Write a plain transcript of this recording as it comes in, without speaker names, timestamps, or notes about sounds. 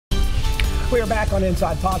We are back on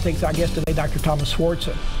Inside Politics. Our guest today, Dr. Thomas Schwartz,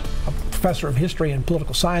 a professor of history and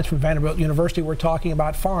political science from Vanderbilt University. We're talking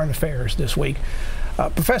about foreign affairs this week.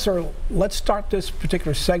 Professor, let's start this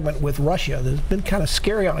particular segment with Russia. It's been kind of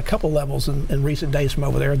scary on a couple levels in recent days from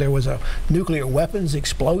over there. There was a nuclear weapons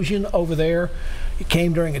explosion over there. It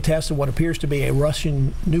came during a test of what appears to be a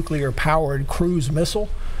Russian nuclear-powered cruise missile.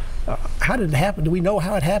 How did it happen? Do we know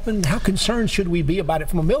how it happened? How concerned should we be about it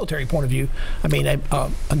from a military point of view? I mean,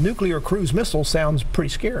 a nuclear cruise missile sounds pretty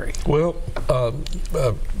scary. Well,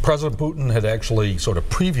 President Putin had actually sort of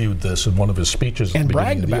previewed this in one of his speeches and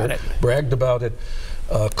bragged about it. Bragged about it.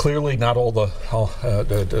 Clearly, not all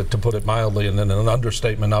the, to put it mildly, and in an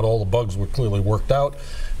understatement, not all the bugs were clearly worked out.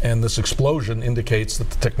 And this explosion indicates that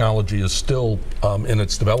the technology is still in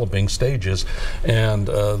its developing stages. And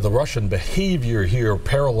the Russian behavior here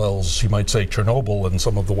parallels, you might say, Chernobyl and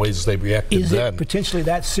some of the ways they reacted then. Is it potentially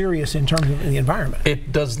that serious in terms of the environment?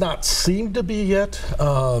 It does not seem to be yet.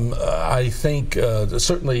 I think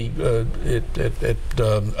certainly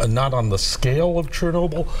not on the scale of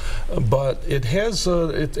Chernobyl, but it has.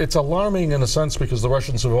 It's alarming in a sense because the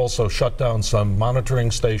Russians have also shut down some monitoring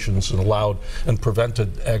stations and allowed and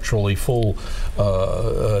prevented actually full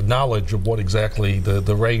knowledge of what exactly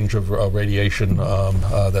the range of radiation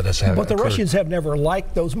that has happened. But the Russians have never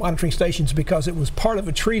liked those monitoring stations because it was part of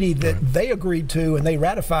a treaty that they agreed to and they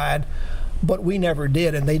ratified, but we never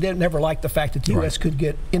did, and they never liked the fact that the U.S. could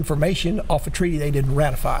get information off a treaty they didn't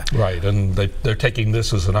ratify. Right, and they're taking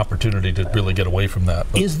this as an opportunity to really get away from that.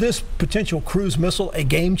 Is this potential cruise missile a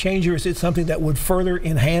game changer? Is it something that would further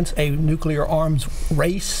enhance a nuclear arms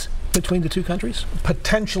race between the two countries?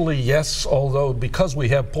 Potentially, yes, although because we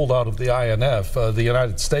have pulled out of the INF, the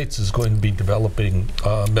United States is going to be developing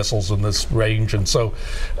missiles in this range, and so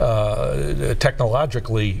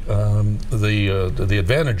technologically the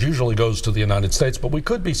advantage usually goes to the United States, but we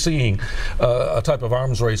could be seeing a type of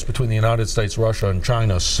arms race between the United States, Russia, and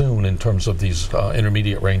China soon in terms of these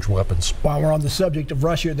intermediate range weapons. While we're on the subject of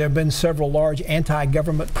Russia, there have been several large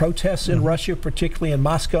anti-government protests in Russia, particularly in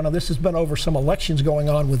Moscow. Now, this has been over some elections going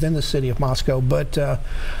on within the city of Moscow, but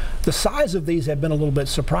the size of these have been a little bit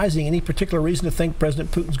surprising. Any particular reason to think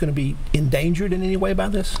President Putin's going to be endangered in any way by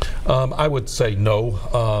this? I would say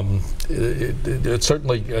no. It's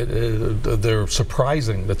certainly they're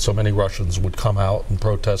surprising that so many Russians would come out and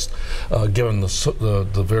protest, given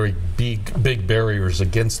the very big barriers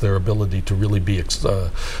against their ability to really be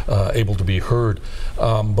able to be heard.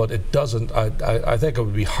 But it doesn't. I think it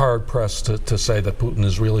would be hard pressed to say that Putin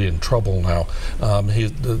is really in trouble now.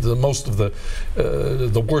 Most of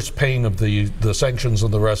the worst pain of the sanctions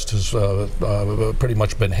and the rest has pretty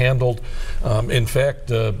much been handled. In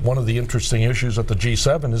fact, one of the interesting issues at the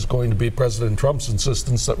G7 is going to be President Trump's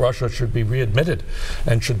insistence that Russia should be readmitted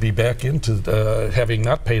and should be back into having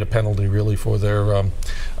not paid a penalty really for their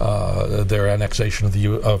annexation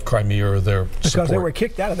of Crimea or their because support. They were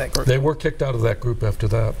kicked out of that group. They were kicked out of that group after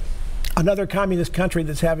that. Another communist country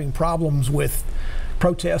that's having problems with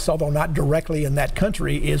protests, although not directly in that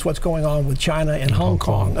country, is what's going on with China and Hong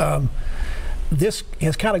Kong. This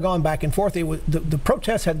has kind of gone back and forth. The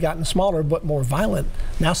protests had gotten smaller but more violent.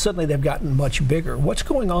 Now suddenly they've gotten much bigger. What's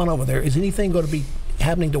going on over there? Is anything going to be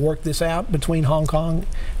happening to work this out between Hong Kong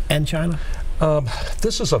and China?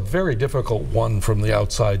 This is a very difficult one from the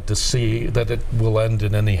outside to see that it will end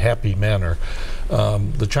in any happy manner.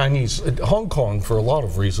 The Chinese, Hong Kong, for a lot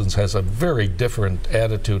of reasons, has a very different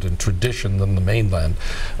attitude and tradition than the mainland.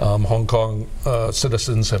 Hong Kong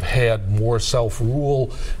citizens have had more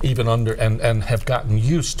self-rule, even under, and have gotten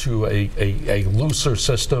used to a looser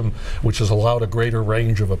system, which has allowed a greater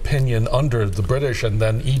range of opinion under the British, and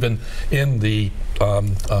then even in the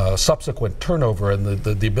subsequent turnover and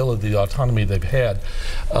the ability, the autonomy they've had.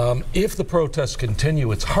 If the protests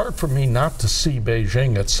continue, it's hard for me not to see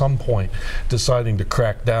Beijing at some point deciding to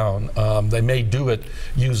crack down. They may do it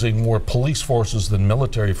using more police forces than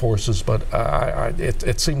military forces, but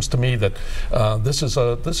it seems to me that this is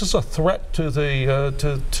a threat to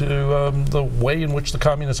the way in which the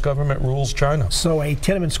communist government rules China. So a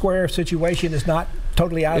Tiananmen Square situation is not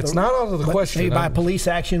totally out of it's not out of the question. Maybe by police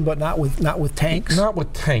action, but not with tanks? Not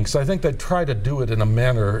with tanks. I think they'd try to do it in a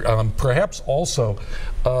manner, perhaps also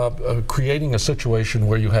creating a situation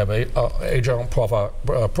where you have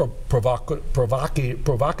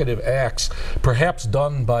provocative acts, perhaps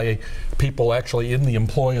done by people actually in the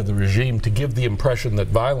employ of the regime to give the impression that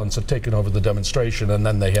violence had taken over the demonstration and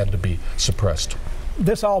then they had to be suppressed.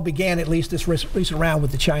 This all began, at least this recent round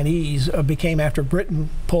with the Chinese, became after Britain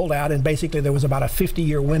pulled out, and basically there was about a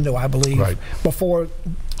 50-year window, I believe, before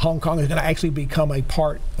Hong Kong is going to actually become a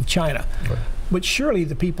part of China. But surely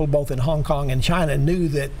the people both in Hong Kong and China knew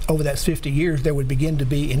that over that 50 years there would begin to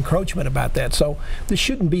be encroachment about that. So this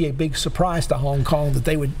shouldn't be a big surprise to Hong Kong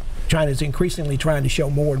that China's increasingly trying to show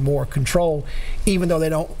more and more control, even though they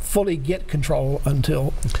don't fully get control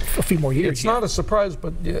until a few more years. It's not a surprise,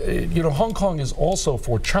 but you know, Hong Kong is also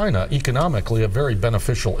for China economically a very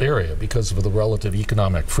beneficial area because of the relative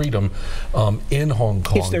economic freedom in Hong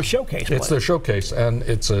Kong. It's their showcase. It's their showcase, and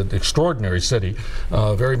it's an extraordinary city,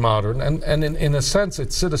 very modern, and in a sense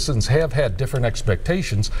its citizens have had different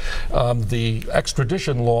expectations. The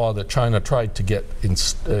extradition law that China tried to get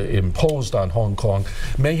imposed on Hong Kong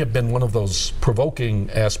may have been one of those provoking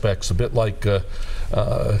aspects, a bit like,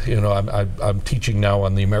 you know, I'm teaching now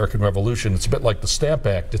on the American Revolution. It's a bit like the Stamp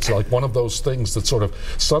Act. It's like one of those things that sort of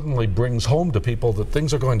suddenly brings home to people that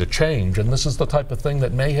things are going to change, and this is the type of thing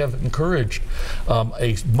that may have encouraged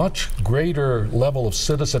a much greater level of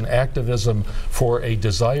citizen activism for a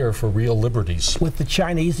desire for real liberties. With the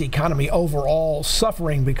Chinese economy overall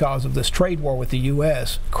suffering because of this trade war with the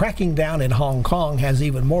U.S., cracking down in Hong Kong has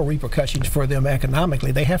even more repercussions for them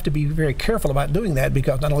economically. They have to be very careful about doing that,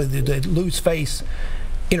 because not only do they lose face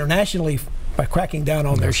internationally by cracking down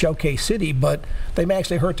on their showcase city, but they may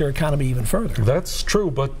actually hurt their economy even further. That's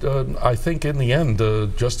true, but I think in the end,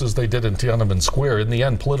 just as they did in Tiananmen Square, in the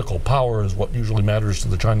end political power is what usually matters to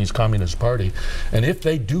the Chinese Communist Party. And if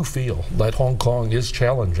they do feel that Hong Kong is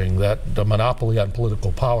challenging the monopoly on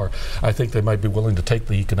political power, I think they might be willing to take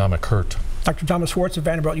the economic hurt. Dr. Thomas Schwartz of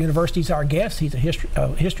Vanderbilt University is our guest. He's a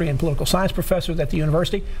history and political science professor at the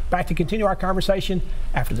university. Back to continue our conversation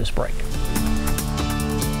after this break.